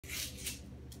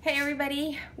Hey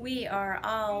everybody, we are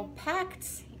all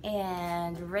packed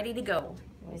and ready to go.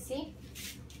 You wanna see?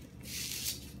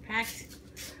 Packed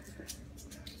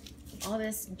all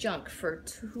this junk for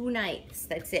 2 nights.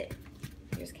 That's it.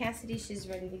 Here's Cassidy, she's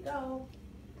ready to go.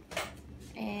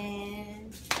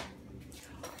 And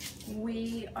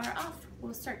we are off.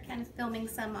 We'll start kind of filming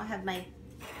some. I'll have my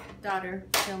daughter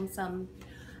film some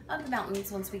of the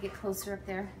mountains once we get closer up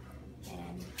there.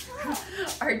 And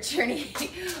our journey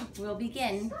will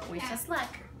begin. Wish us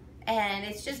luck. And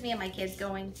it's just me and my kids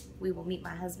going. We will meet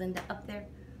my husband up there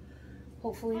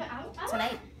hopefully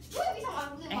tonight.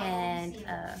 And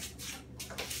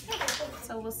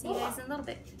so we'll see you guys in a little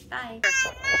bit. Bye.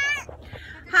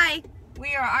 Hi,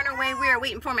 we are on our way. We are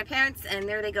waiting for my parents, and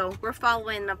there they go. We're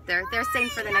following up there. They're staying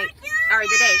for the night or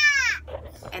the day,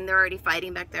 and they're already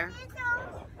fighting back there.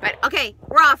 But okay,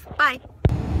 we're off. Bye.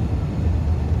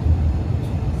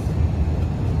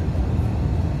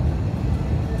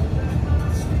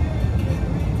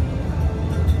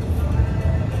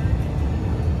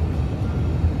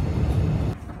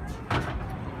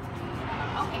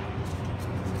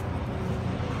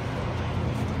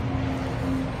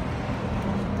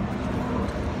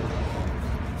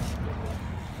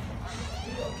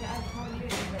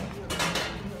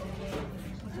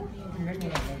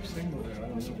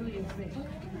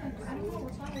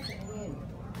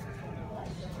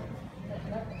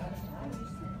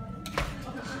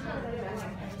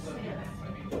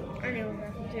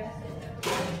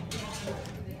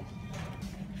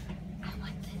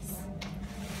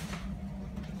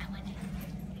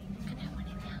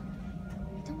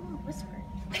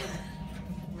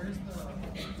 Where's the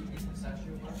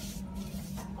pistachio bar?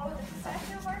 Oh, the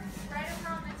pistachio bar? Right over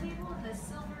on the table, the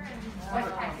silver and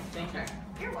white package. Thank you.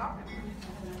 You're welcome.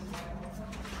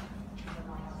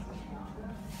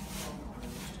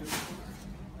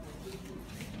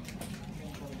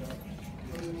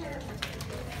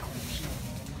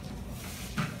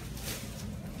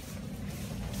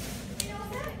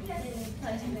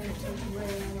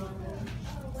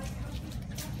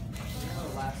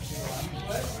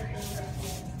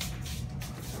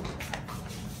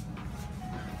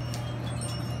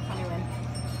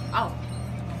 Oh,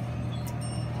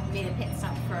 made a pit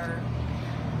stop for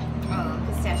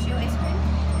pistachio ice cream.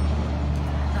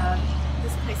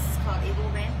 This place is called Eagle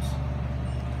Ranch.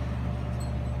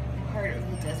 Heart of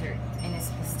the desert, and it's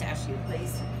a pistachio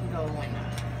place. You can go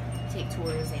and take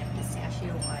tours and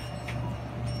pistachio wine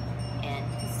and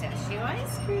pistachio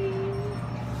ice cream.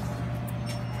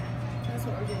 That's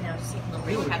what we're doing now. Just taking a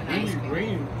break, having ice cream.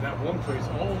 Raining that one place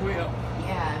all the way up.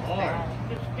 Yeah, it's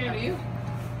bad. Scared of you?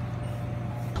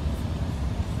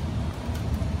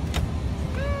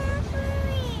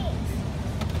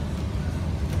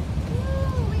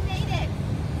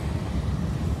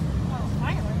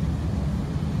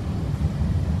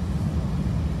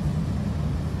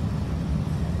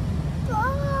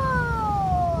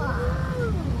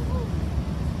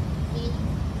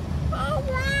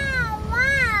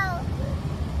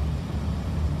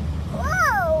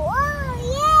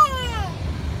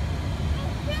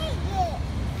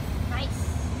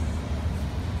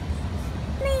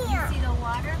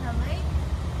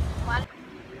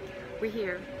 We're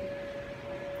here.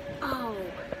 Oh,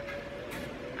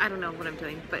 I don't know what I'm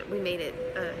doing, but we made it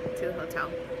to the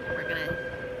hotel. We're gonna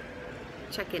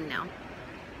check in now.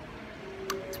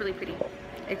 It's really pretty.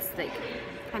 It's like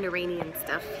kind of rainy and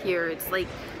stuff here. It's like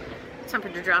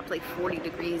temperature dropped like 40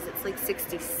 degrees. It's like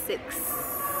 66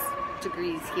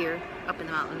 degrees here up in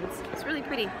the mountains. It's really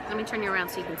pretty. Let me turn you around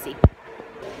so you can see.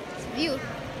 It's a view.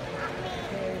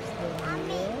 There's the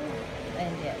view.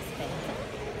 And yes, thank you.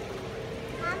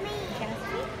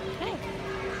 Hi.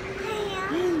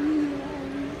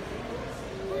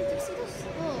 Oh, do you see those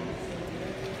little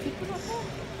people up there?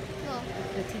 Oh.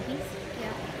 The teepees?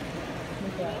 Yeah.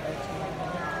 We'll go out there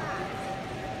tomorrow.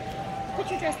 Put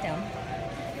your dress down.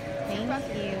 Thank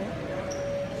you.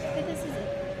 But this is it.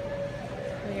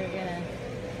 We are gonna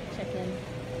check in.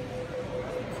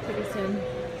 It's pretty soon.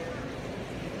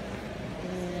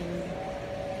 And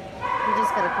we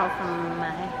just got a call from my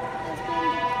husband.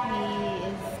 He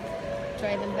is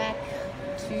driving back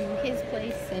to his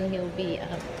place, and he'll be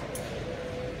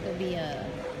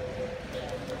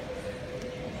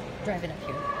driving up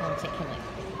here. It'll take him like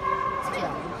 2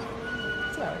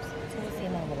 hours. 2 hours. So we'll see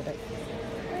him in a little bit.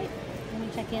 All right. Let me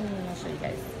check in, and I'll show you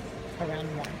guys around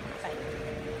 1. Bye.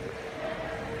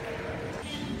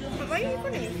 But why are you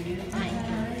recording?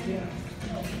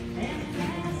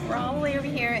 We're all the way over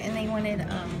here, and they wanted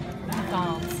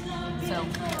McDonald's. So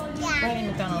we're having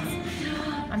McDonald's.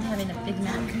 I'm having a Big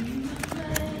Mac.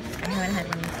 I haven't had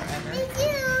one in forever.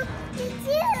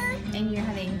 And you're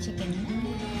having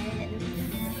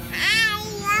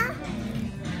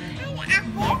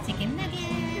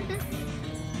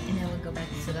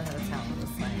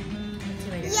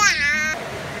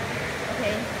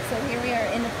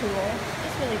pool.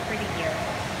 It's really pretty here.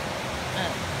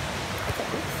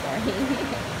 Oops, sorry. It's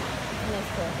a nice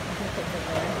pool. I think kids are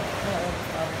there. Oh,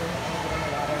 probably want to get in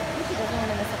the water. She doesn't want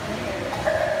to mess up her hair.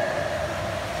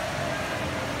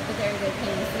 But there you go. Can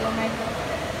you see on my pool?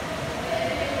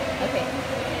 Okay.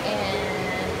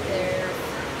 And there's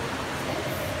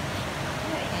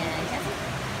and Cassie.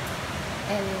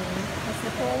 And that's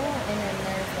the pool. And then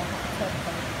there's the hot tub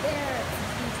right there. It's a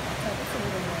huge hot tub. It's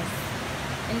really nice.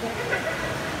 And go.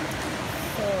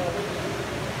 So.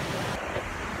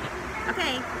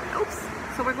 Okay. Oops.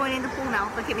 So we're going in the pool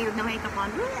now. Look at me with no makeup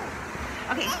on.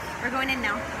 Okay. We're going in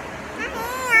now.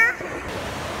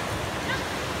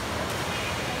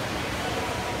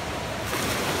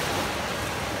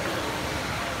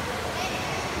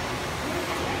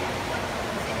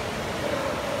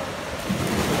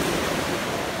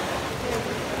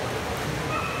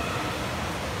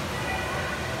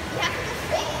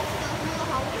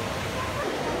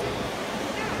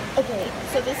 Okay,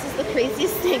 so this is the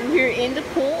craziest thing. We were in the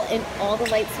pool and all the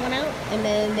lights went out, and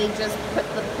then they just put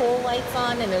the pool lights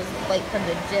on, and there's light from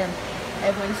the gym.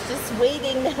 Everyone's just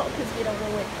waiting now because we don't know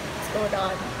what's going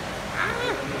on.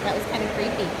 That was kind of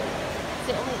creepy.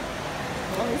 So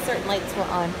only certain lights were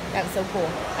on. That was so cool.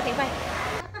 Okay, bye.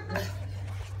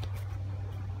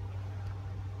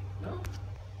 No?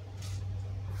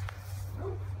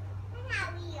 No?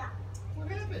 What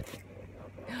happened?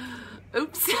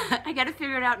 Oops, I gotta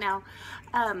figure it out now.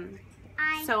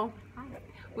 So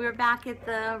we were back at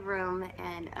the room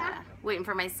and waiting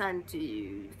for my son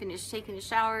to finish taking a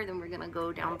shower. Then we're gonna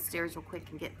go downstairs real quick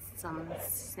and get some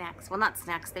snacks. Well, not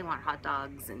snacks, they want hot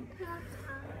dogs and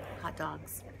hot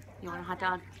dogs. You want a hot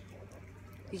dog?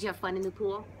 Did you have fun in the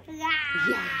pool? Yeah.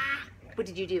 Yeah. What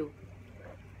did you do?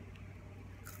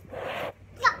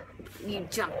 You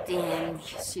jumped in.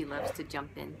 She loves to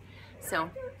jump in.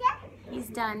 So he's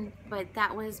done, but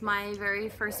that was my very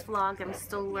first vlog. I'm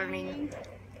still learning.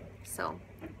 So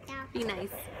be nice.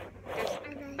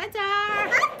 Better.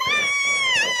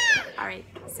 Alright,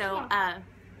 so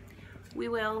we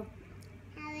will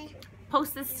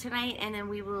post this tonight, and then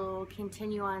we will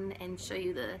continue on and show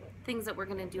you the things that we're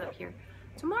going to do up here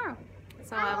tomorrow.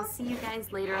 So I will see you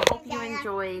guys later. I hope you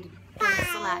enjoyed.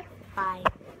 Thanks a lot. Bye.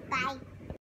 Bye.